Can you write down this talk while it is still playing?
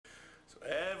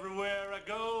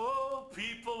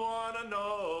wanna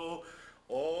know.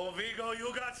 Oh, Vigo,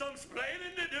 you got some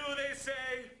splaining to do, they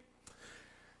say.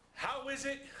 How is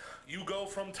it you go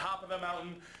from top of the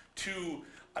mountain to,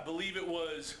 I believe it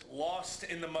was, lost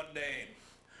in the mundane?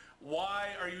 Why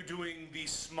are you doing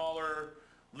these smaller,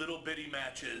 little bitty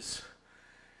matches?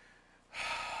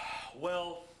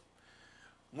 Well,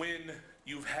 when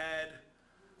you've had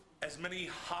as many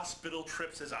hospital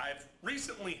trips as I've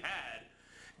recently had,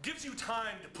 gives you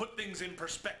time to put things in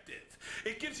perspective.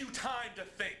 It gives you time to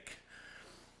think.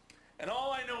 And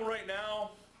all I know right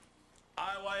now,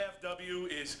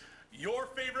 IYFW, is your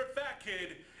favorite fat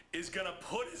kid is gonna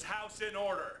put his house in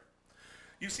order.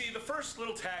 You see, the first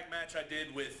little tag match I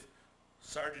did with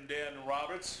Sergeant Dan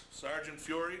Roberts, Sergeant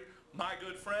Fury, my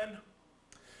good friend,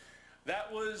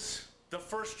 that was the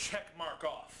first check mark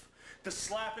off. The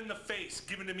slap in the face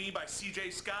given to me by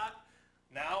CJ Scott,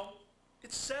 now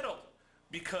it's settled.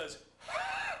 Because,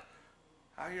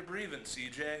 how you breathing,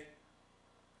 CJ?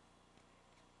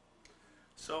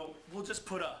 So, we'll just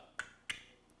put a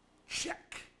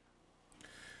check.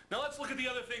 Now let's look at the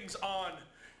other things on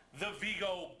the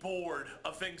Vigo board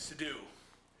of things to do.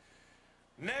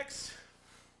 Next,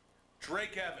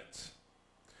 Drake Evans.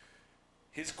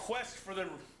 His quest for the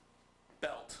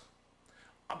belt.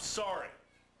 I'm sorry.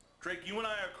 Drake, you and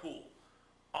I are cool.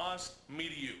 Honest, me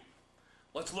to you.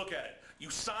 Let's look at it. You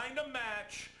signed a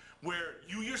match where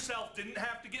you yourself didn't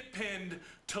have to get pinned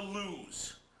to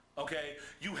lose. Okay?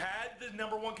 You had the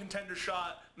 #1 contender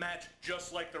shot match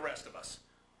just like the rest of us.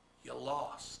 You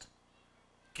lost.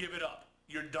 Give it up.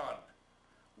 You're done.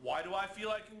 Why do I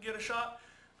feel I can get a shot?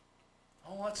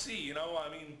 Oh, let's see. You know, I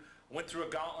mean, I went through a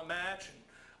gauntlet match, and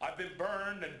I've been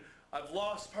burned, and I've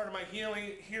lost part of my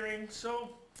hearing,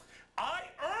 so I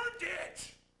earned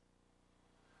it!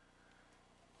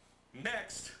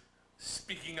 Next,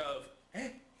 speaking of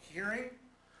hearing,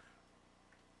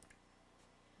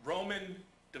 Roman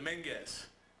Dominguez.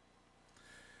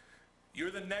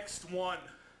 You're the next one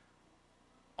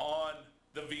on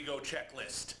the Vigo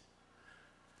checklist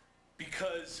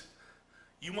because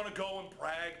you want to go and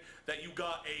brag that you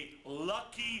got a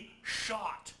lucky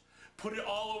shot. Put it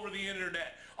all over the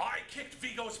internet. I kicked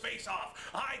Vigo's face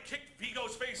off. I kicked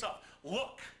Vigo's face off.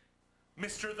 Look,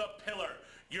 Mr. The Pillar,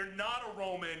 you're not a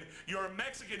Roman. You're a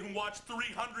Mexican who watched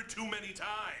 300 too many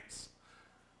times.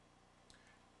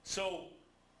 So,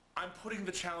 I'm putting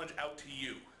the challenge out to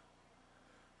you.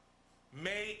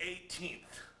 May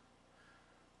 18th.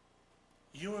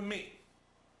 You and me.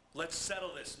 Let's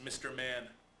settle this, Mr. Man.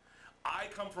 I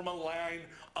come from a line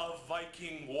of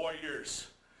Viking warriors.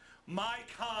 My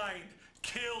kind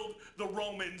killed the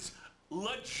Romans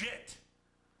legit.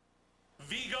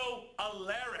 Vigo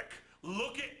Alaric,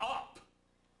 look it up.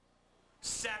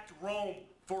 Sacked Rome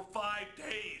for 5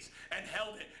 days and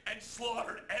held it and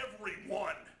slaughtered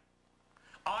everyone.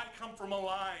 I come from a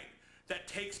line that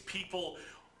takes people,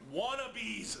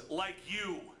 wannabes like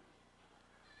you,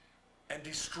 and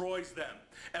destroys them.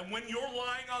 And when you're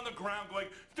lying on the ground going,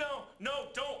 no, no,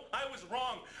 don't, I was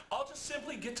wrong, I'll just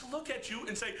simply get to look at you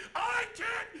and say, I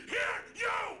can't hear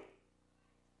you!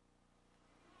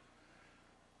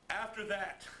 After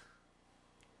that,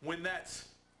 when that's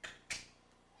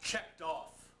checked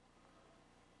off,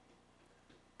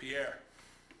 Pierre.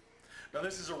 Now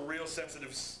this is a real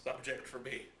sensitive subject for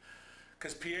me,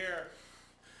 because Pierre,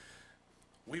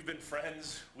 we've been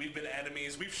friends, we've been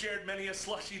enemies, we've shared many a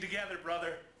slushie together,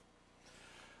 brother.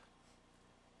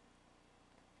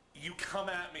 You come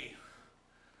at me,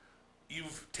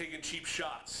 you've taken cheap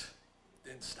shots,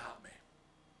 didn't stop me.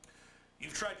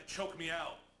 You've tried to choke me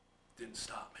out, didn't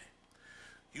stop me.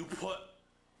 You put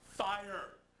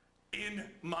fire in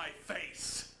my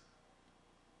face,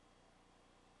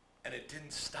 and it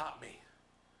didn't stop me.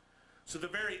 So the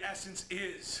very essence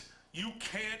is, you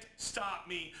can't stop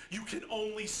me. You can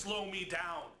only slow me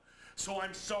down. So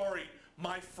I'm sorry,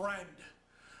 my friend,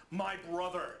 my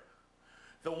brother,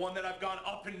 the one that I've gone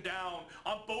up and down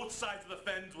on both sides of the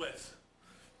fence with.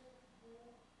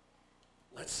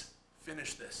 Let's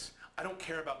finish this. I don't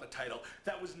care about the title.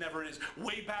 That was never his.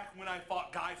 Way back when I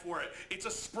fought Guy for it. It's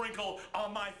a sprinkle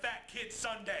on my fat kid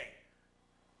Sunday.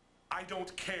 I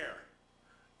don't care.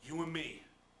 You and me.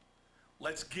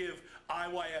 Let's give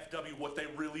IYFW what they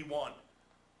really want.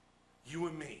 You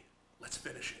and me. Let's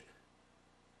finish it.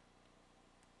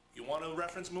 You want to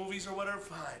reference movies or whatever?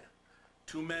 Fine.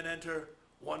 2 men enter,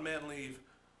 1 man leave.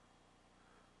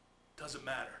 Doesn't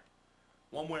matter.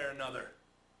 One way or another,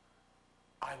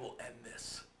 I will end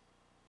this.